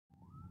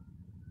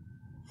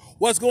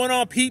What's going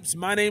on, peeps?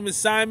 My name is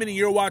Simon, and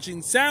you're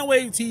watching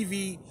Soundwave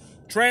TV,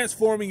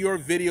 transforming your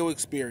video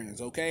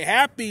experience, okay?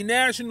 Happy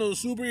National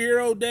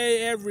Superhero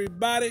Day,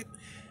 everybody.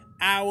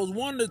 I was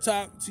wanting to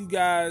talk to you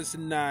guys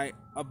tonight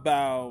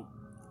about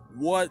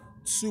what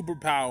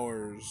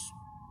superpowers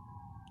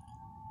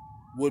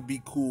would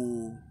be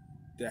cool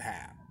to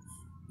have.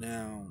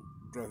 Now,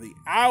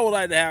 I would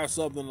like to have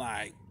something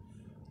like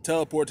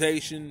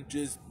teleportation,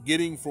 just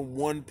getting from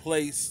one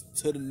place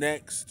to the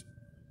next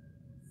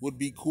would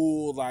be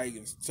cool. Like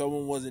if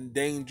someone was in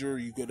danger,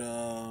 you could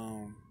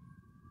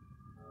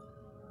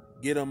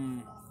get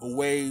them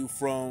away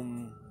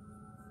from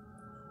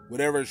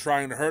whatever is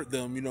trying to hurt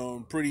them,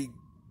 in pretty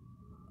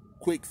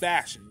quick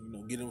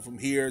fashion. Get them from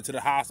here to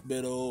the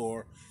hospital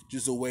or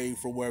just away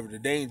from wherever the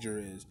danger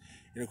is.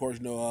 And of course,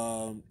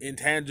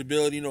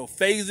 intangibility,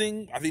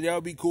 phasing. I think that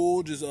would be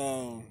cool. Just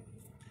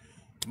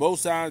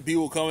most times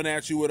people coming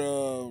at you with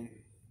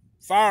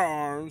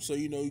firearms, so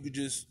you could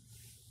just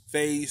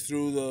phase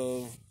through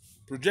the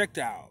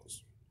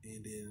projectiles,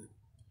 and then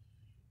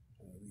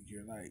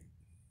you're like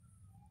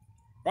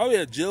probably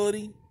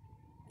agility,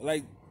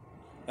 like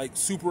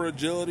super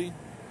agility.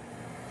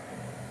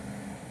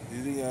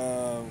 You think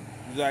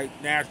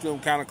like naturally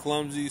I'm kind of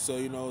clumsy, so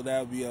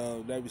that'd be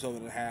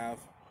something to have,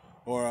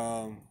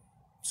 or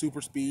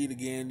super speed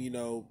again.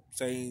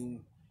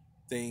 Same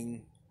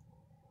thing.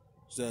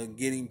 So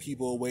getting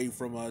people away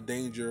from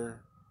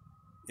danger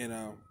in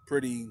a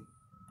pretty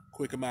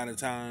quick amount of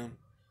time.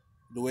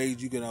 The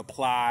ways you can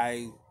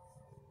apply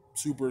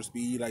super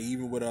speed, like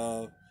even with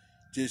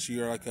just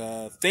your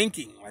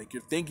thinking, like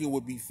your thinking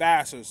would be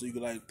faster, so you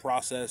could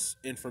process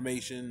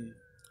information,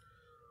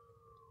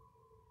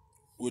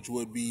 which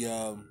would be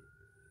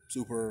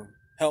super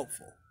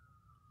helpful.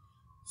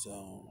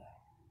 So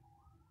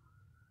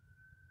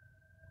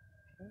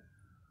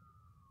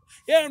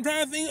yeah, I'm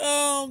trying to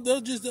think.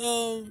 They're just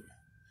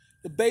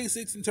the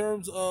basics in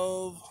terms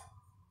of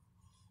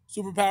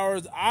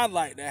superpowers I'd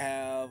like to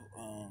have.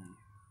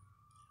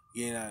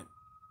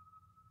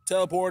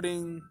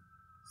 Teleporting,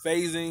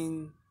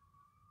 phasing,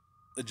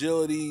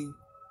 agility,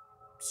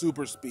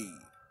 super speed.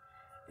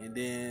 And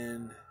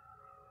then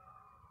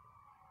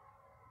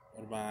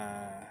I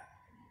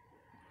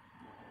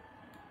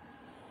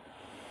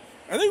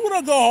think when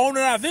I go home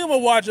tonight, I think I'm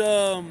gonna watch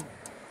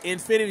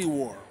Infinity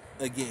War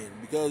again,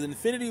 because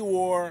Infinity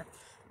War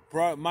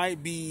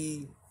might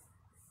be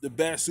the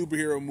best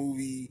superhero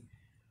movie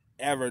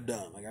ever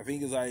done. I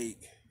think it's like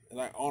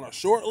on a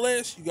short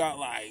list, you got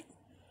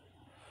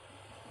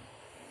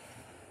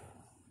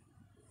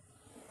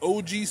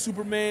OG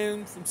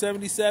Superman from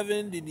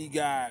 1977. Then you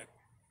got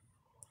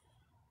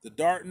The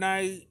Dark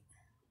Knight.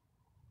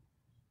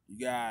 You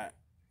got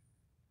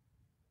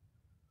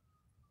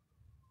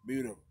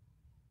maybe the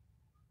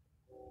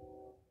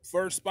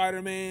first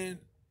Spider-Man,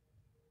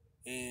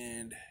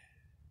 and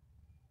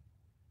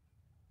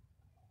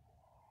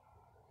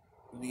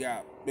you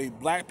got maybe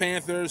Black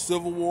Panther,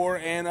 Civil War,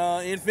 and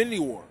Infinity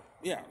War.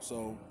 Yeah,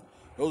 so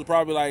those are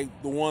probably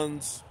the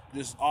ones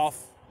just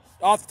off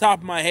the top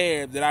of my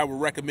head that I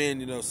would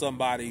recommend,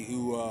 somebody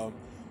who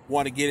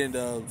want to get into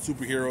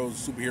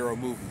superhero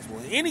movies. Well,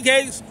 in any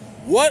case,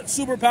 what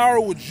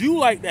superpower would you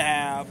like to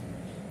have,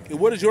 and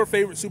what is your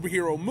favorite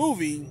superhero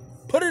movie?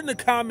 Put it in the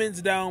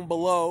comments down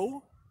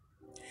below.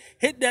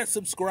 Hit that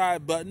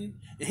subscribe button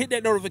and hit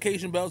that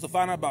notification bell to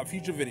find out about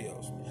future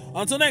videos.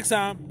 Until next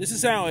time, this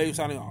is Soundwave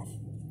signing off.